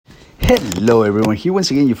Hello everyone, here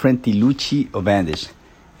once again your friend Tiluchi Obandes,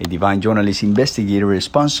 a divine journalist investigator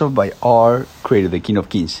responsible by our creator, the King of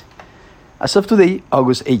Kings. As of today,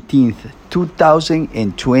 August 18th,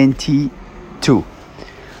 2022.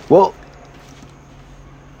 Well,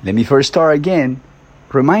 let me first start again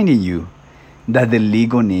reminding you that the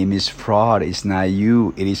legal name is fraud. It's not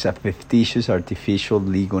you. It is a fictitious, artificial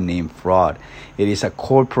legal name fraud. It is a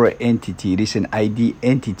corporate entity. It is an ID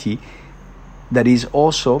entity that is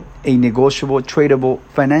also a negotiable, tradable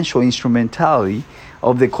financial instrumentality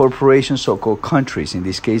of the corporation's so-called countries, in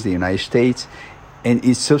this case, the United States, and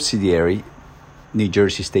its subsidiary, New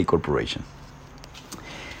Jersey State Corporation.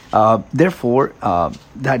 Therefore,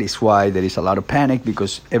 that is why there is a lot of panic,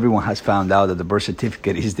 because everyone has found out that the birth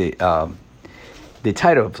certificate is the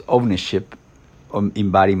title of ownership in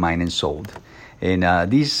body, mind, and soul. And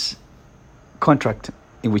this contract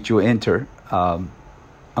in which you enter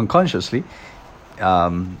unconsciously,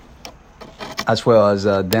 as well as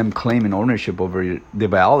them claiming ownership over the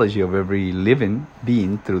biology of every living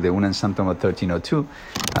being through the Unam Sanctum of 1302,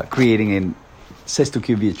 creating a says to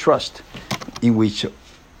be a trust in which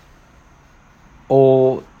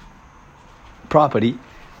all property,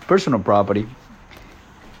 personal property,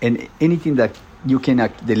 and anything that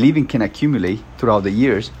the living can accumulate throughout the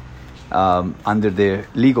years under the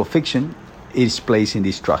legal fiction is placed in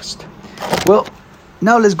this trust. Well,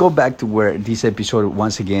 now let's go back to where this episode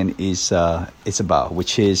once again is about,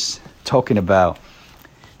 which is talking about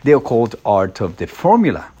the occult art of the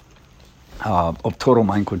formula of total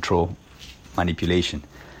mind control manipulation.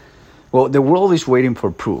 Well, the world is waiting for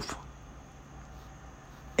proof.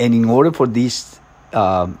 And in order for these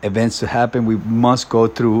events to happen, we must go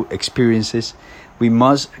through experiences. We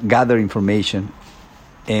must gather information.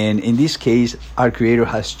 And in this case, our Creator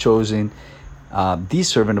has chosen this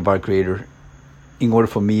servant of our Creator in order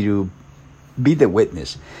for me to be the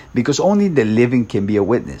witness, because only the living can be a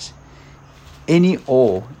witness. Any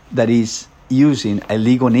all that is using a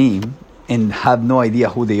legal name and have no idea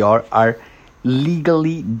who they are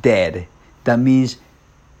legally dead. That means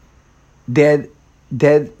dead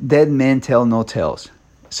men tell no tales,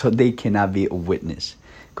 so they cannot be a witness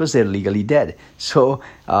because they're legally dead. So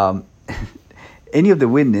any of the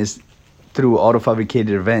witness through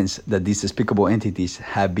auto-fabricated events that these despicable entities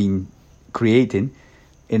have been creating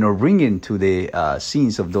and or bringing to the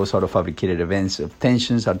scenes of those auto-fabricated events of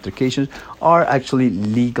tensions, altercations, are actually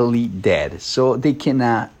legally dead. So they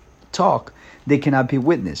cannot talk. They cannot be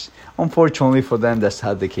witness. Unfortunately for them, that's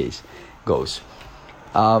how the case goes.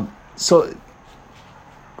 So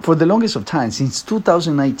for the longest of time, since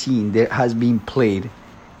 2019, there has been played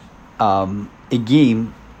a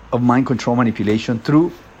game of mind control manipulation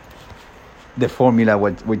through the formula,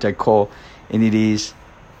 which I call, and it is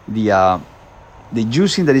the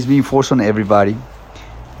juicing that is being forced on everybody,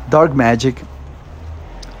 dark magic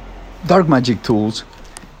tools,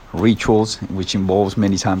 rituals, which involves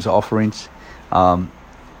many times offerings,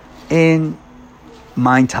 and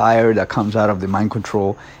mind tire that comes out of the mind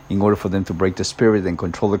control in order for them to break the spirit and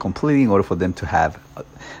control it completely, in order for them to have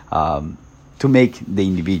to make the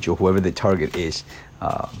individual, whoever the target is,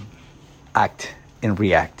 act and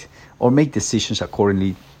react or make decisions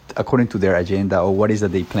according to their agenda or what is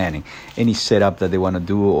that they're planning, any setup that they want to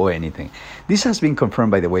do or anything. This has been confirmed,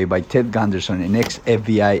 by the way, by Ted Gunderson, an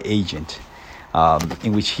ex-FBI agent,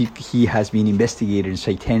 in which he has been investigating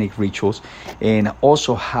satanic rituals, and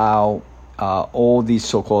also how all these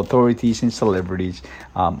so-called authorities and celebrities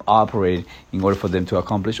operate in order for them to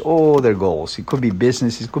accomplish all their goals. It could be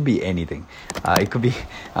business, it could be anything. It could be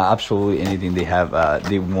absolutely anything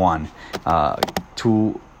they want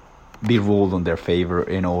to be ruled on their favor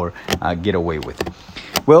and or get away with.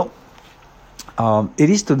 Well, it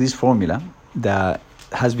is to this formula that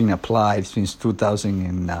has been applied since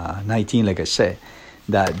 2019, like I said,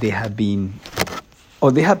 that they have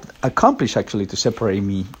accomplished actually to separate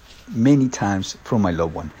me many times from my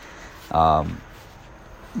loved one.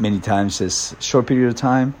 Many times as short period of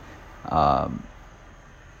time,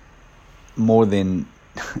 more than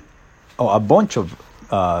a bunch of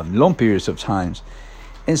long periods of times,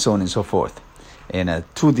 and so on and so forth. In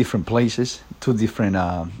two different places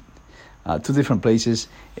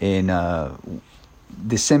in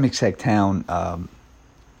the same exact town,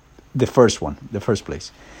 the first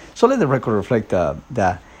place. So let the record reflect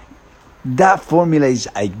that formula is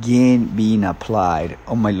again being applied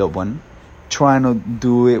on my loved one, trying to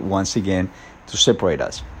do it once again to separate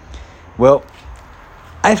us. Well,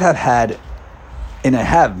 I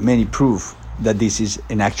have many proof that this is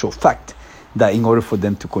an actual fact, that in order for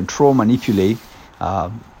them to control, manipulate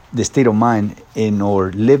the state of mind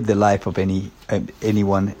or live the life of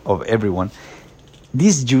anyone, of everyone,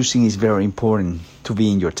 this juicing is very important to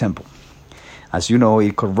be in your temple. As you know,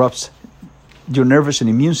 it corrupts your nervous and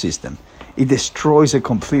immune system. It destroys it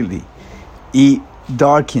completely. It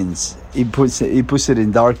darkens. It puts it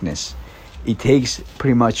in darkness. It takes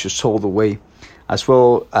pretty much your soul away, as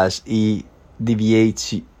well as it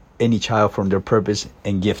deviates any child from their purpose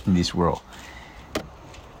and gift in this world.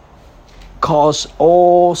 Cause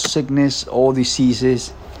all sickness, all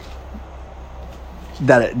diseases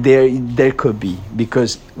that there could be,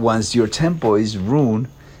 because once your temple is ruined,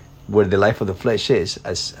 where the life of the flesh is,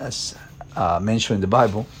 as mentioned in the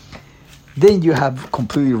Bible, then you have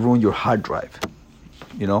completely ruined your hard drive,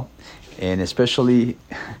 and especially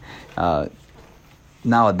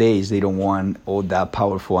nowadays they don't want all that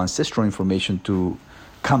powerful ancestral information to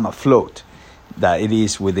come afloat, that it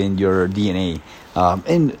is within your DNA,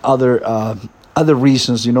 and other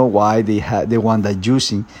reasons, why they want that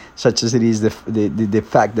juicing, such as it is the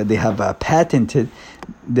fact that they have patented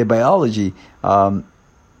the biology of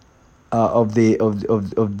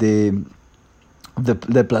the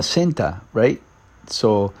placenta, right?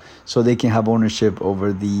 So they can have ownership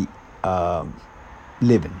over the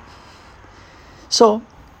living. So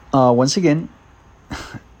once again,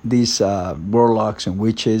 these warlocks and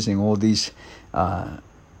witches and all these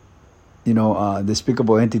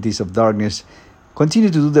despicable entities of darkness continue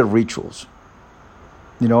to do their rituals,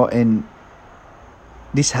 and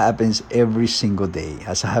this happens every single day.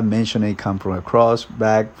 As I have mentioned, it comes from across,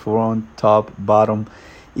 back, front, top, bottom.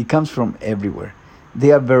 It comes from everywhere.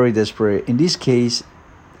 They are very desperate. In this case,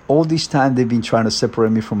 all this time they've been trying to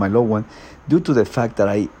separate me from my loved one due to the fact that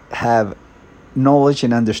I have knowledge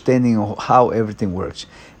and understanding of how everything works,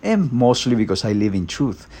 and mostly because I live in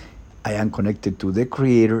truth. I am connected to the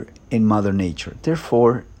Creator and Mother Nature.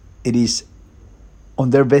 Therefore, it is on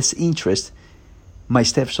their best interest, my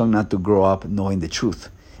stepson not to grow up knowing the truth.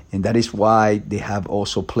 And that is why they have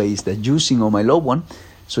also placed the juicing on my loved one,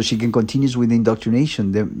 so she can continue with the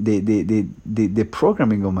indoctrination, the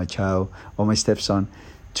programming of my child, or my stepson,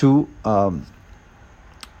 to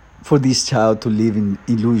for this child to live in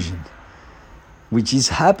illusion, which is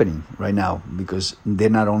happening right now, because they're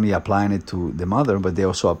not only applying it to the mother, but they're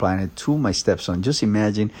also applying it to my stepson. Just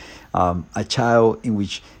imagine a child in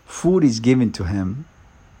which food is given to him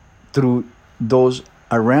through those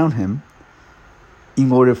around him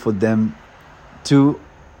in order for them to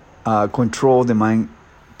control the mind,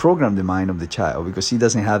 program the mind of the child, because he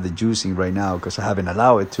doesn't have the juicing right now because I haven't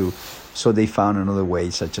allowed it to. So they found another way,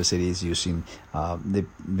 such as it is using the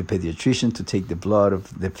pediatrician to take the blood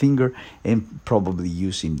of the finger and probably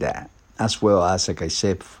using that, as well as, like I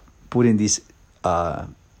said, putting these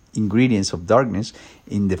ingredients of darkness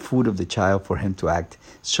in the food of the child for him to act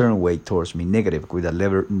certain way towards me, negative, with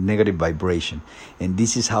a negative vibration. And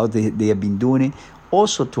this is how they have been doing it,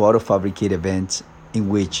 also to auto-fabricate events in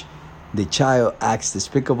which the child acts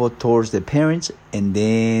despicable towards the parents, and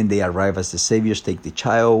then they arrive as the saviors, take the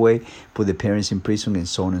child away, put the parents in prison, and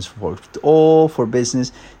so on and so forth. All for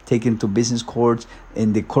business, taken to business courts,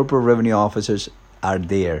 and the corporate revenue officers are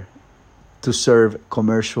there to serve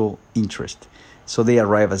commercial interest. So they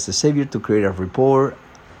arrive as the savior to create a rapport,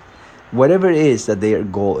 whatever it is that their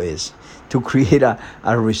goal is, to create a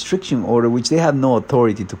restriction order, which they have no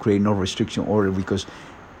authority to create no restriction order, because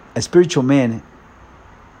a spiritual man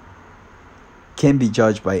can be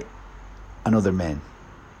judged by another man,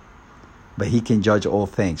 but he can judge all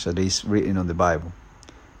things. So it is written on the Bible,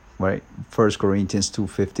 right? 1 Corinthians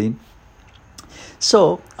 2:15.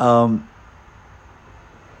 So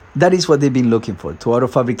that is what they've been looking for, to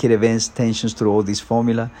auto-fabricate events, tensions through all this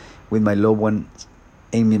formula with my loved one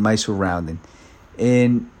and in my surrounding.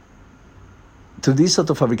 And to this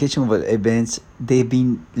auto-fabrication of events, they've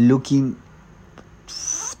been looking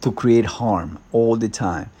to create harm all the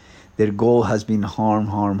time. Their goal has been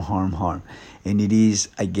harm. And it is,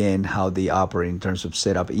 again, how they operate in terms of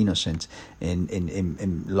set up innocents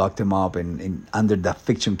and lock them up and under the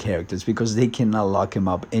fiction characters, because they cannot lock him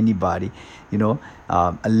up anybody,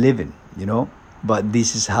 a living, But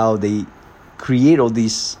this is how they create all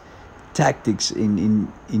these tactics in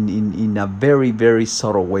a very, very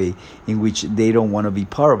subtle way, in which they don't want to be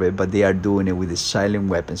part of it, but they are doing it with the silent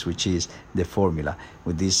weapons, which is the formula,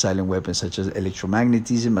 with these silent weapons such as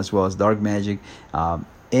electromagnetism, as well as dark magic,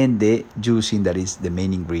 and the juicing, that is the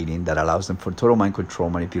main ingredient that allows them for total mind control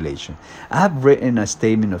manipulation. I have written a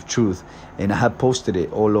statement of truth, and I have posted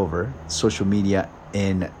it all over social media,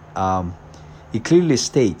 and it clearly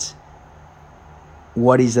states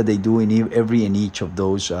what is that they do in every and each of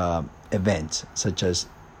those events, such as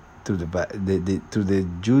through the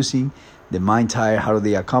juicing, the mind tire. How do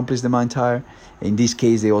they accomplish the mind tire? In this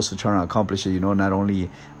case, they also try to accomplish it, not only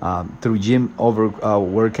through gym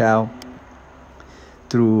workout,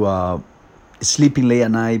 through sleeping late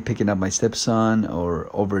at night, picking up my stepson, or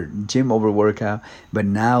over workout. But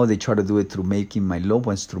now they try to do it through making my loved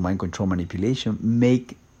ones, through mind control manipulation,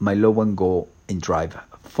 make my loved one go and drive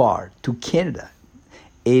far to Canada,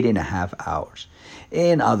 8.5 hours,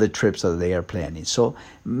 and other trips that they are planning. So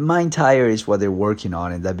mind tire is what they're working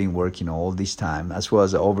on, and they've been working all this time, as well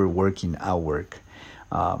as overworking at work.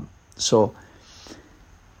 So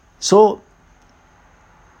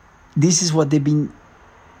this is what they've been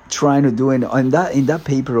trying to do, and in that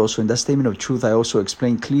paper, also in that statement of truth, I also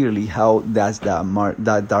explain clearly how that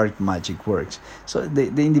dark magic works. So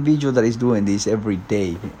the individual that is doing this every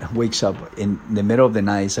day wakes up in the middle of the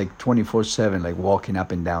night. It's like 24/7, like walking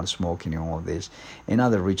up and down, smoking, and all of this, and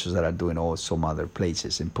other rituals that are doing all some other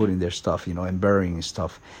places and putting their stuff, and burying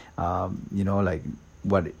stuff, like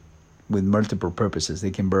what. With multiple purposes,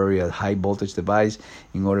 they can bury a high voltage device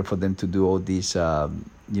in order for them to do all these,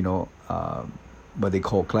 what they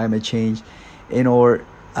call climate change, or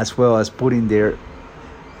as well as putting their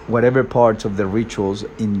whatever parts of the rituals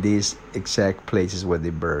in these exact places where they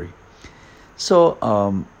bury. So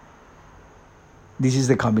this is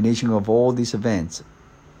the combination of all these events,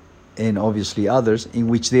 and obviously others, in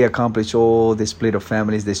which they accomplish all the split of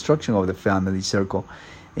families, destruction of the family circle,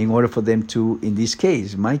 in order for them to, in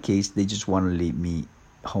my case, they just want to leave me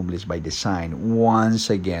homeless by design once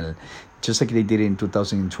again, just like they did in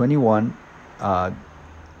 2021,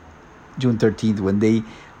 June 13th, when they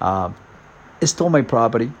stole my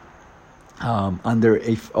property under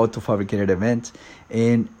a auto-fabricated event,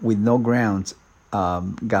 and with no grounds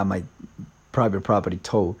got my private property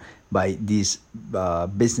towed by this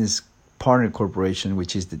business partner corporation,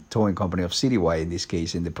 which is the towing company of Citywide, in this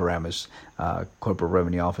case, in the Paramus corporate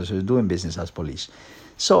revenue officers doing business as police.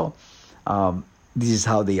 So this is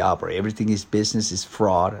how they operate. Everything is business, is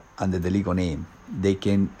fraud under the legal name. They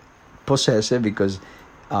can possess it because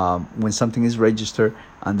when something is registered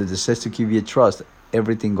under the Sestakivia Trust,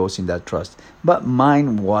 everything goes in that trust. But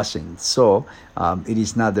mine wasn't. So it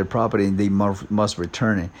is not their property, and they must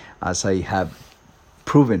return it, as I have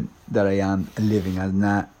proven that I am living as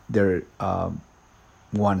not their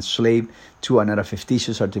one slave, two, another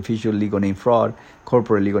fictitious artificial legal name fraud,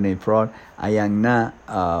 corporate legal name fraud. I am not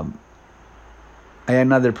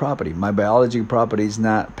their property. My biological property is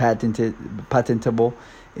not patentable,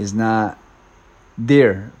 is not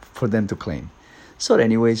there for them to claim. So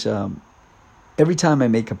anyways, every time I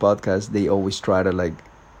make a podcast, they always try to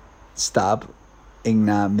stop and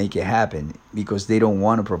not make it happen, because they don't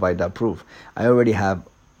want to provide that proof. I already have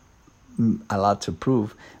a lot to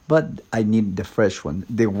prove, but I need the fresh one.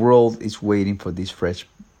 The world is waiting for this fresh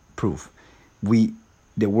proof. The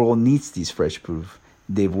world needs this fresh proof.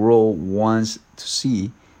 The world wants to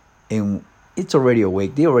see, and it's already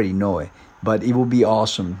awake. They already know it, but it will be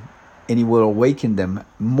awesome, and it will awaken them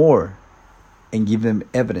more and give them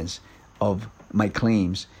evidence of my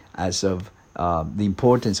claims, as of the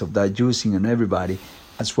importance of that juicing on everybody,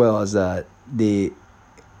 as well as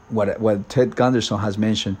what Ted Gunderson has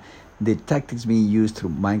mentioned, the tactics being used through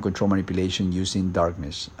mind control manipulation using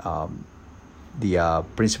darkness, the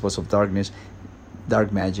principles of darkness,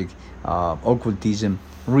 dark magic, occultism,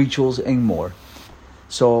 rituals, and more.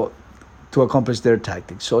 So to accomplish their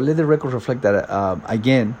tactics. So let the record reflect that,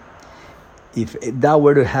 again, if that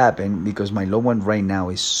were to happen, because my loved one right now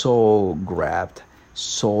is so grabbed,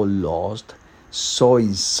 so lost, so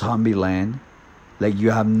in zombie land, you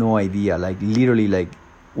have no idea, literally,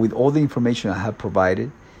 with all the information I have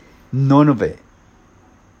provided, none of it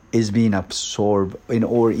is being absorbed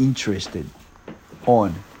or interested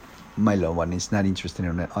on my loved one. Is not interested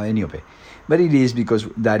in any of it. But it is because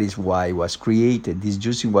that is why it was created. This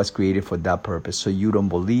juicing was created for that purpose. So you don't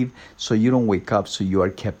believe, so you don't wake up, so you are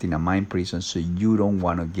kept in a mind prison, so you don't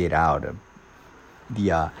want to get out of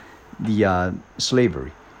the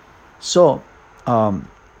slavery. So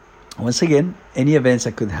once again, any events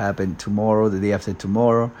that could happen tomorrow, the day after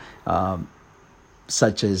tomorrow,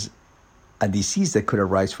 such as a disease that could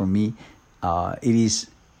arise from me, it is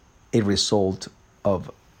a result of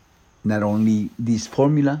not only this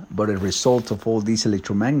formula, but a result of all this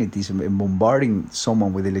electromagnetism and bombarding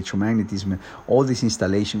someone with electromagnetism, all this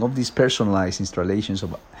installation of these personalized installations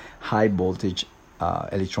of high voltage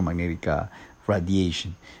electromagnetic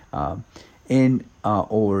radiation, and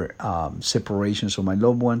or separations of my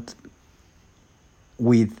loved ones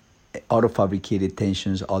with auto-fabricated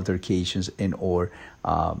tensions, altercations, and or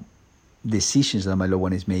decisions that my loved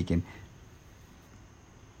one is making,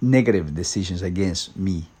 negative decisions against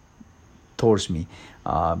me, towards me,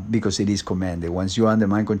 because it is commanded. Once you're under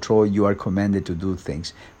mind control, you are commanded to do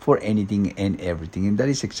things for anything and everything. And that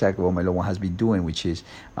is exactly what my loved one has been doing, which is,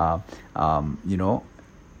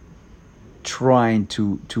 trying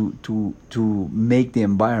to make the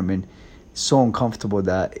environment so uncomfortable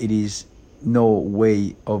that it is no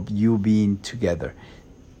way of you being together,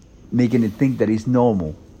 making it think that it's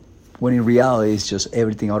normal, when in reality it's just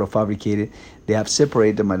everything auto-fabricated. They have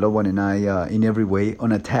separated my loved one and I in every way,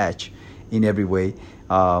 unattached in every way,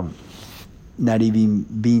 not even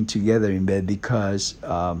being together in bed because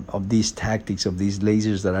of these tactics, of these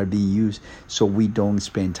lasers that are being used, so we don't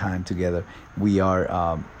spend time together. We are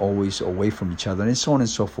always away from each other, and so on and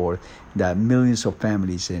so forth. That millions of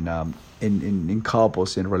families and in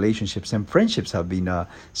couples and relationships and friendships have been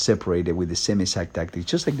separated with the same exact tactics,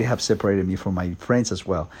 just like they have separated me from my friends as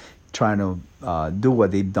well, trying to do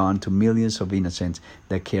what they've done to millions of innocents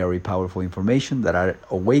that carry powerful information, that are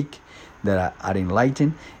awake, that are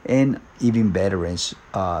enlightened, and even veterans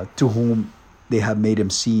to whom they have made them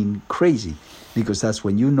seem crazy. Because that's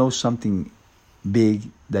when you know something big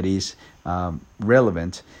that is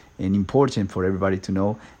relevant and important for everybody to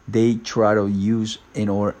know, they try to use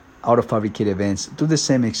or auto-fabricate events to the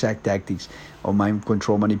same exact tactics of mind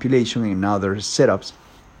control manipulation and other setups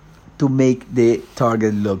to make the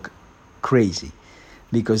target look crazy.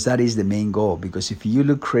 Because that is the main goal. Because if you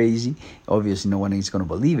look crazy, obviously no one is going to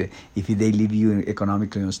believe it. If they leave you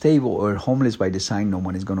economically unstable or homeless by design, no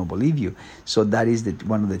one is going to believe you. So that is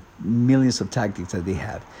one of the millions of tactics that they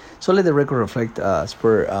have. So let the record reflect, as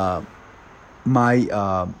per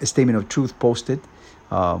my statement of truth posted,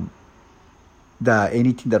 that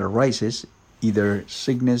anything that arises, either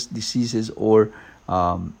sickness, diseases, or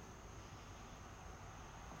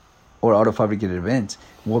auto-fabricated events,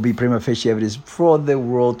 will be prima facie evidence for the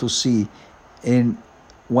world to see and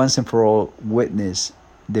once and for all witness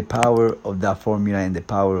the power of that formula and the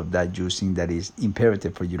power of that juicing that is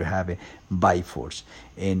imperative for you to have it by force.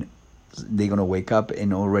 And they're going to wake up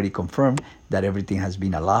and already confirm that everything has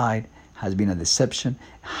been a lie, has been a deception,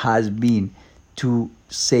 has been to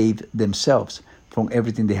save themselves from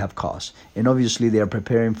everything they have caused. And obviously they are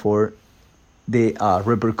preparing for the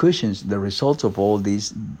repercussions, the results of all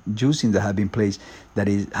these juicing that have been placed, that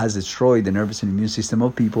has destroyed the nervous and immune system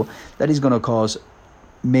of people, that is going to cause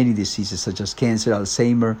many diseases such as cancer,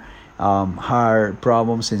 Alzheimer, heart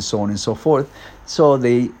problems, and so on and so forth. So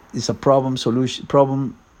it's a problem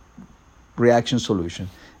reaction solution,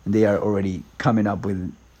 and they are already coming up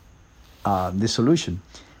with the solution,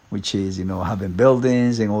 which is having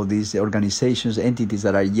buildings and all these organizations, entities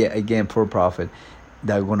that are yet again for profit,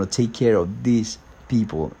 that are going to take care of these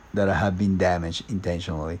people that have been damaged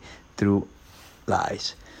intentionally through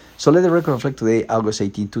lies. So let the record reflect today, August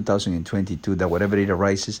 18, 2022, that whatever it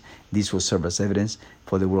arises, this will serve as evidence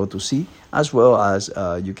for the world to see, as well as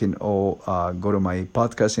you can all go to my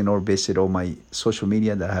podcast and or visit all my social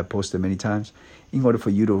media that I have posted many times, in order for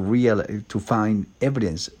you to find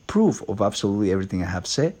evidence, proof of absolutely everything I have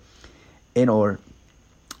said, and or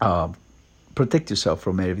protect yourself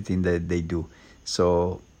from everything that they do.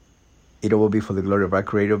 So it will be for the glory of our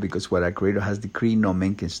Creator, because what our Creator has decreed, no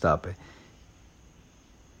man can stop it.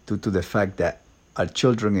 Due to the fact that our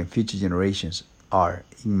children and future generations are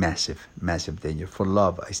in massive, massive danger. For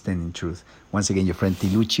love, I stand in truth. Once again, your friend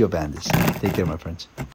Tiluccio Bandes. Take care, my friends.